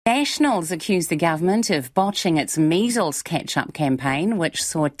Nationals accuse the government of botching its measles catch-up campaign, which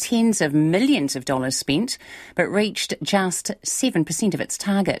saw tens of millions of dollars spent, but reached just 7% of its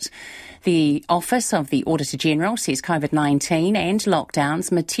target. The Office of the Auditor General says COVID-19 and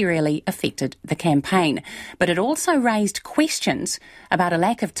lockdowns materially affected the campaign, but it also raised questions about a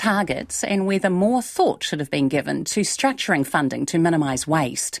lack of targets and whether more thought should have been given to structuring funding to minimise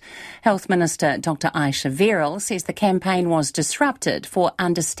waste. Health Minister Dr. Ayesha Verrall says the campaign was disrupted for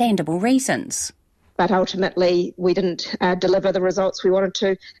understandable reasons. But ultimately, we didn't deliver the results we wanted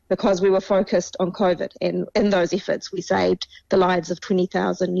to because we were focused on COVID. And in those efforts, we saved the lives of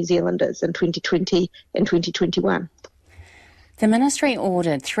 20,000 New Zealanders in 2020 and 2021. The ministry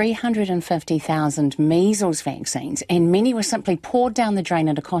ordered 350,000 measles vaccines, and many were simply poured down the drain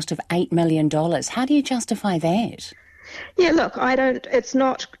at a cost of $8 million. How do you justify that? Yeah, look, it's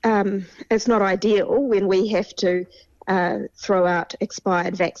not ideal when we have to throw out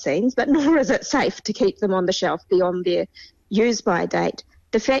expired vaccines, but nor is it safe to keep them on the shelf beyond their use-by date.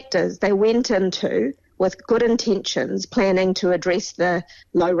 The fact is they went into, with good intentions, planning to address the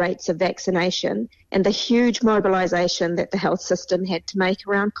low rates of vaccination and the huge mobilisation that the health system had to make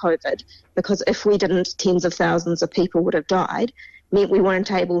around COVID, because if we didn't, tens of thousands of people would have died, meant we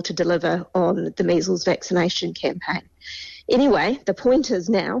weren't able to deliver on the measles vaccination campaign. Anyway, the point is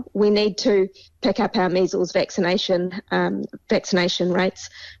now we need to pick up our measles vaccination rates.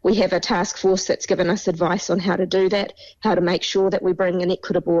 We have a task force that's given us advice on how to do that, how to make sure that we bring an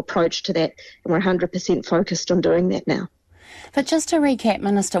equitable approach to that, and we're 100% focused on doing that now. But just to recap,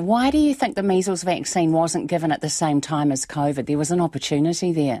 Minister, why do you think the measles vaccine wasn't given at the same time as COVID? There was an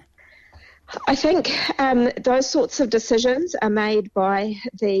opportunity there. I think those sorts of decisions are made by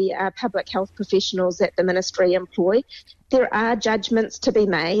the public health professionals that the ministry employ. There are judgments to be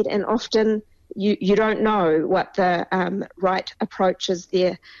made, and often you don't know what the right approach is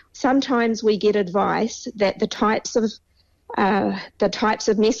there. Sometimes we get advice that the types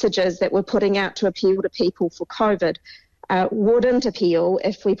of messages that we're putting out to appeal to people for COVID wouldn't appeal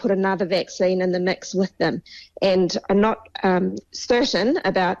if we put another vaccine in the mix with them. And I'm not certain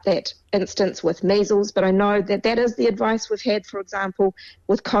about that instance with measles, but I know that that is the advice we've had, for example,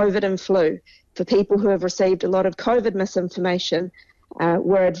 with COVID and flu. For people who have received a lot of COVID misinformation,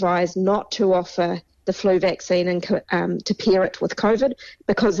 we're advised not to offer the flu vaccine and to pair it with COVID,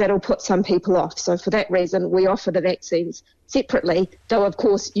 because that'll put some people off. So for that reason, we offer the vaccines separately, though of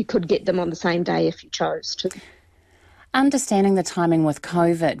course you could get them on the same day if you chose to. Understanding the timing with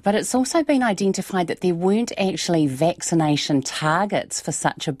COVID, but it's also been identified that there weren't actually vaccination targets for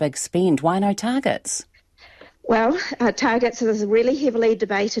such a big spend. Why no targets? Well, targets is a really heavily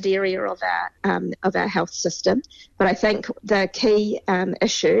debated area of our health system, but I think the key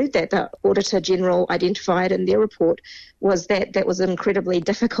issue that the Auditor General identified in their report was that that was an incredibly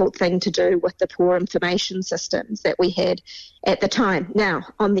difficult thing to do with the poor information systems that we had at the time. Now,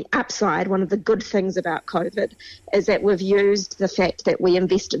 on the upside, one of the good things about COVID is that we've used the fact that we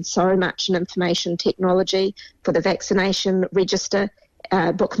invested so much in information technology for the vaccination register,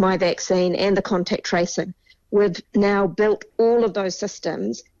 Book My Vaccine, and the contact tracing. We've now built all of those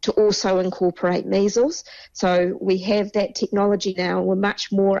systems to also incorporate measles. So we have that technology now, and we're much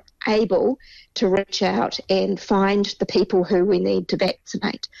more able to reach out and find the people who we need to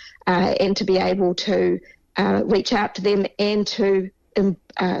vaccinate, and to be able to reach out to them and to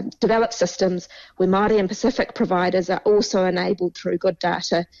develop systems where Māori and Pacific providers are also enabled through good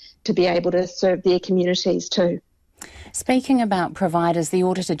data to be able to serve their communities too. Speaking about providers, the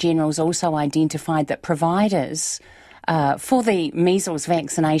Auditor General's also identified that providers for the measles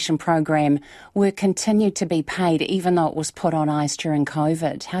vaccination program were continued to be paid even though it was put on ice during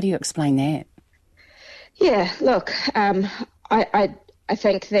COVID. How do you explain that? Yeah, look, I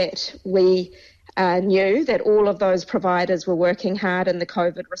think that we knew that all of those providers were working hard in the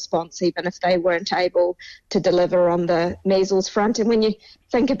COVID response, even if they weren't able to deliver on the measles front. And when you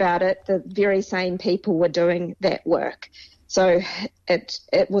think about it, the very same people were doing that work. So it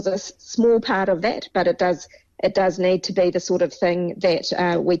was a small part of that, but it does need to be the sort of thing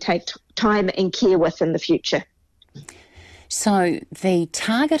that we take time and care with in the future. So the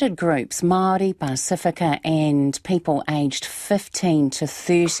targeted groups, Māori, Pasifika and people aged 15 to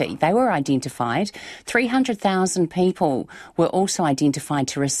 30, they were identified. 300,000 people were also identified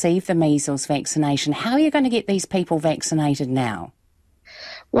to receive the measles vaccination. How are you going to get these people vaccinated now?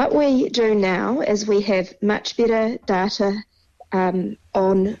 What we do now is we have much better data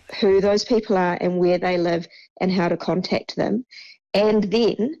on who those people are and where they live and how to contact them. And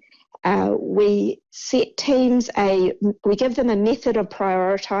then We set teams we give them a method of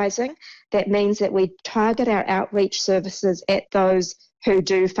prioritising. That means that we target our outreach services at those who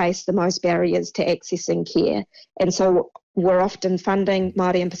do face the most barriers to accessing care. And so we're often funding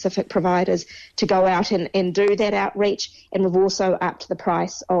Māori and Pacific providers to go out and do that outreach. And we've also upped the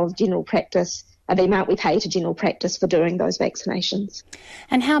price of general practice, the amount we pay to general practice for doing those vaccinations.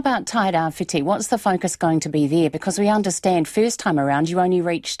 And how about Tairawhiti? What's the focus going to be there? Because we understand first time around you only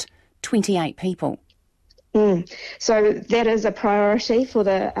reached 28 people. So that is a priority for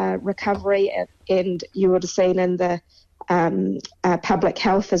the recovery, and you would have seen in the public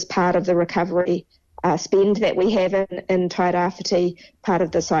health as part of the recovery spend that we have in Tairawhiti, part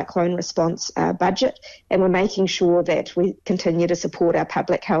of the cyclone response budget, and we're making sure that we continue to support our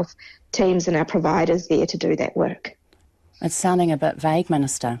public health teams and our providers there to do that work. It's sounding a bit vague,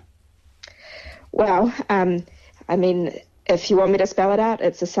 Minister. Well, if you want me to spell it out,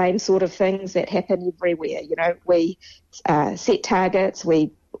 it's the same sort of things that happen everywhere. We set targets,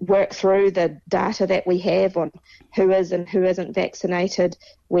 we work through the data that we have on who is and who isn't vaccinated.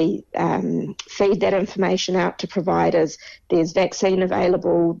 We feed that information out to providers. There's vaccine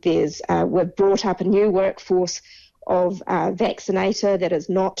available. We've brought up a new workforce of vaccinator that is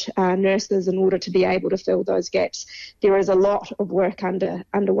not nurses in order to be able to fill those gaps. There is a lot of work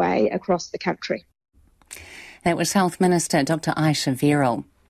underway across the country. That was Health Minister Dr. Ayesha Verrall.